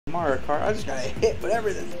Mario Kart. I just got hit with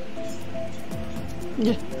everything.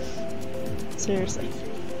 Yeah. Seriously.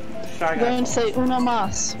 Shy I'm guy going to say una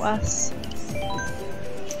mas, Wes.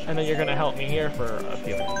 And then you're gonna help me here for a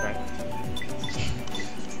few minutes, right?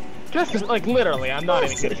 Just like literally, I'm not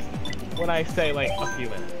even kidding. When I say like a few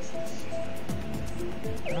minutes.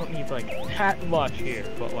 I don't need like that much here,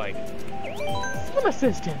 but like some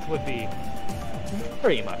assistance would be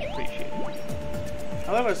pretty much appreciated.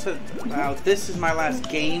 I love it said, wow, this is my last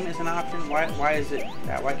game is an option. Why is it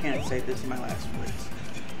that? Why can't it say this is my last race?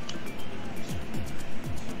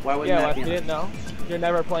 Why wouldn't that be? You didn't know? You're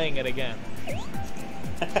never playing it again.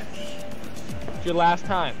 It's your last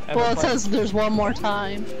time. Well, it says there's one more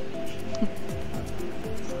time.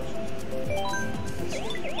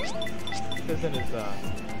 This isn't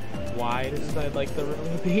as wide as I'd like the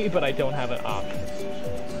room to be, but I don't have an option.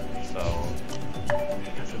 So,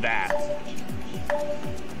 because of that.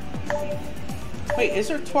 Wait, is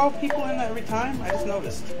there 12 people in every time? I just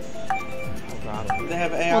noticed. Probably. They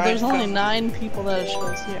have AI. Well, there's only 9 people that it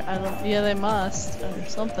shows here. I don't. Yeah, they must or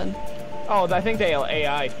something. Oh, I think they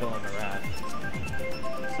AI fill in the rest.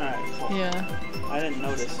 Alright, cool. Yeah. I didn't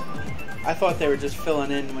notice. I thought they were just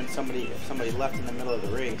filling in when if somebody left in the middle of the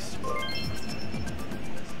race. But...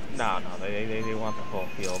 No, they want the full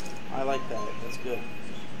field. I like that. That's good.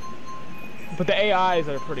 But the AIs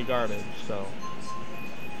are pretty garbage, so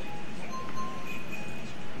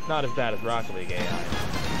not as bad as Rocket League AI.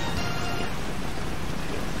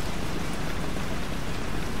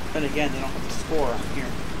 Then again, they don't have to score on here.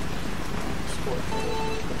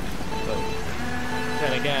 But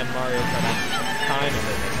then again, Mario's got a time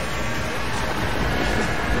limit.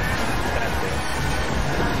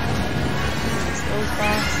 It's those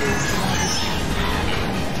boxes and all this.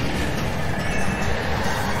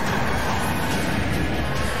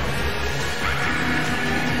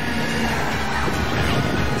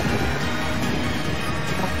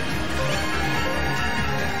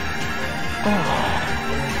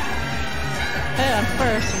 Hey, I'm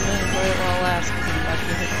first. I'm gonna enjoy it while it lasts because I'm about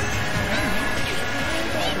to hit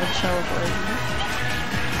the celebrating.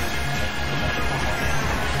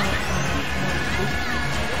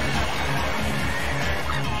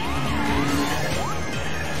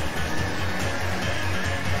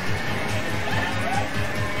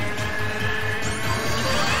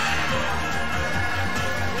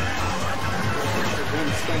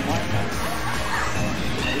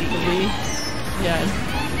 Yeah.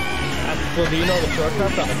 Well, do you know the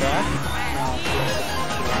shortcuts on the track?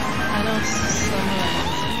 I know some of them.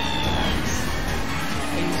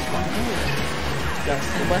 I used one earlier.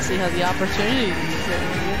 And Wesley had the opportunity to use it.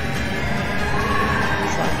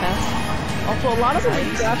 Sarcastic. Also, a lot of them in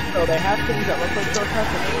Dash, though, they have things that look like shortcuts,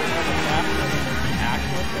 but they don't have a map and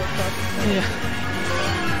actual shortcuts. Yeah.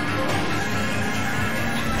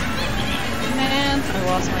 Man, I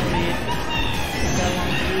lost my lead. I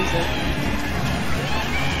wanted to use it.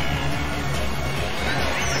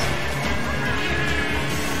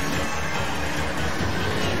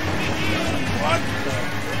 What the?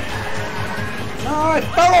 No, I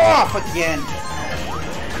fell off again.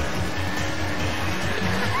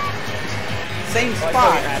 Same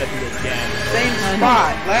spot. Same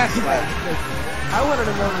spot. Last lap. I wanted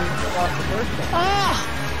to know when you lost the first time. Ah!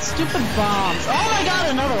 Stupid bombs. Oh my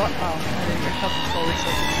god, another one. Oh, I didn't get help forward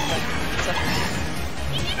second.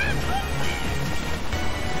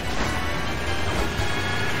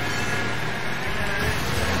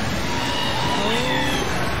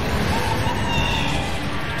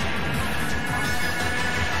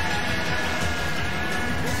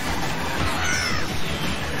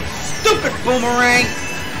 Stupid boomerang!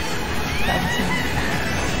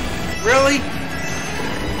 Really?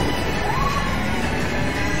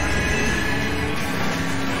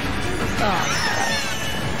 Oh,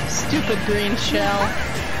 stupid green shell.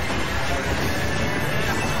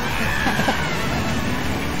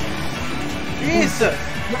 Jesus!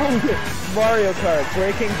 Mario Kart,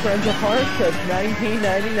 breaking friends apart since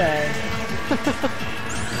 1999.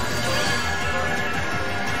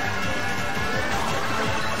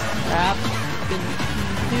 Crap. Didn't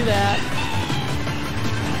do that.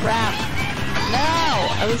 Crap. No!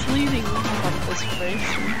 I was leading on this race.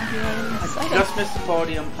 I just missed the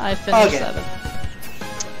podium. I finished again. 7th.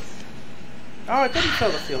 Oh, it didn't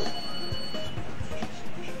fill the field.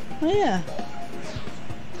 Oh yeah.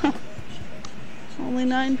 Huh. Only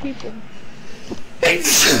 9 people.